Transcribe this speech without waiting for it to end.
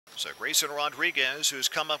So Grayson Rodriguez, who's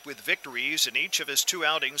come up with victories in each of his 2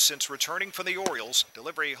 outings since returning from the Orioles.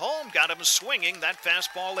 Delivery home got him swinging. That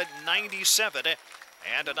fastball at 97.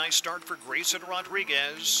 And a nice start for Grayson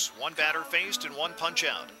Rodriguez. 1 batter faced and 1 punch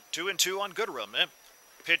out. 2-2 on Goodrum.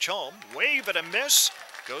 Pitch home, wave and a miss.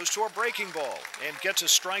 Goes to a breaking ball and gets a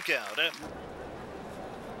strikeout.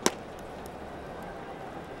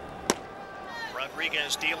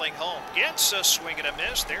 Rodriguez dealing home, gets a swing and a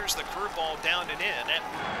miss. There's the curveball down and in.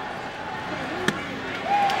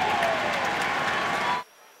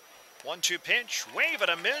 1-2 pitch, wave and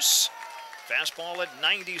a miss. Fastball at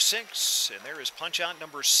 96, and there is punch out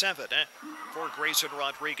number 7 for Grayson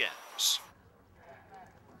Rodriguez.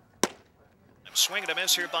 Swing and a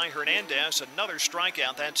miss here by Hernandez. Another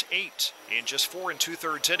strikeout. That's 8 in just 4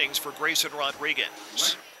 2/3 innings for Grayson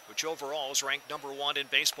Rodriguez, which overall is ranked number 1 in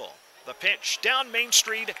baseball. The pitch down Main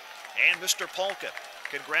Street, and Mr. Polka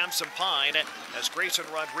can grab some pine as Grayson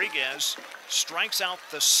Rodriguez strikes out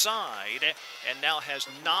the side and now has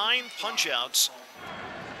 9 punch-outs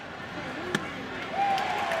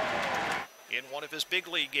in one of his big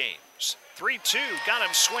league games. 3-2 got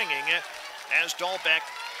him swinging as Dahlbeck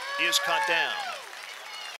is cut down.